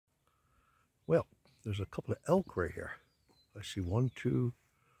Well, there's a couple of elk right here. I see 1, 2,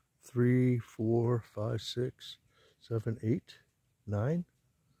 3, 4, 5, 6, 7, 8, 9.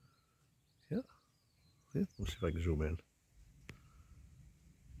 Yeah. Yeah. Let's see if I can zoom in.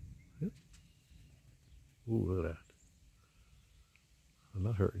 Yeah. Ooh, look at that. I'm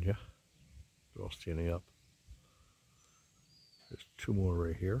not hurting you. They're all standing up. There's 2 more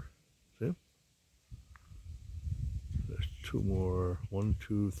right here. See? There's 2 more. 1,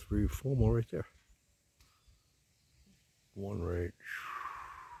 2, 3, 4 more right there. One right.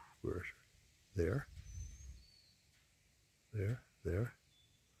 Where is it? There. There. There.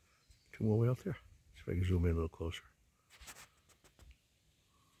 2 more way out there. See if I can zoom in a little closer.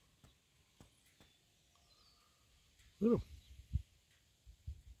 Look at them.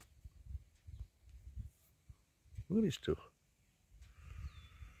 Look at these 2. A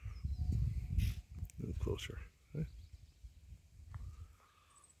little closer. Okay.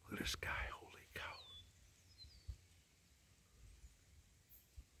 Look at this guy. Holy cow.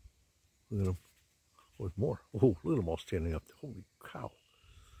 Look at him. Oh, there's more. Oh, look at them all standing up there. Holy cow.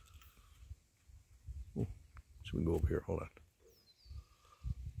 Oh, so we can go over here. Hold on.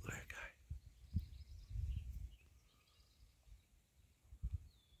 Look at that guy.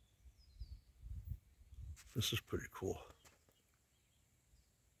 This is pretty cool.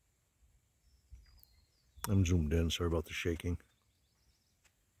 I'm zoomed in. Sorry about the shaking.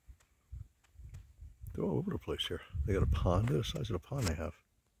 They're all over the place here. They got a pond. Look at the size of the pond they have.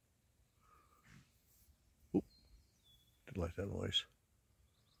 Oop. Didn't like that noise.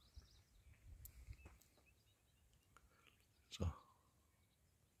 So,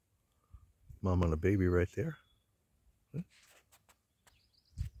 mom and a baby right there. Okay.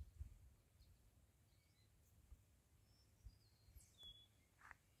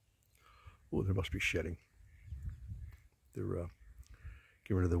 Oh, they must be shedding. They're getting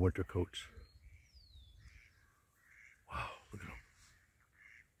rid of their winter coats. Wow, look at them.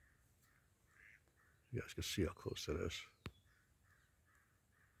 You guys can see how close that is.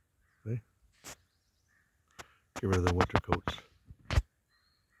 See? Get rid of their winter coats. I'm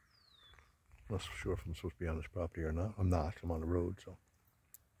not sure if I'm supposed to be on this property or not. I'm not. I'm on the road, so.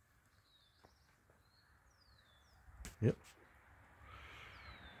 Yep.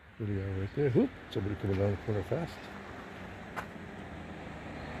 There they are right there. Whoop! Somebody coming down the corner fast.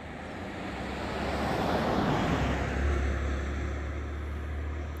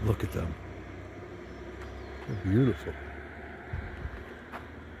 Look at them. They're beautiful.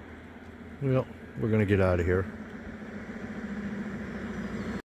 Well, we're going to get out of here.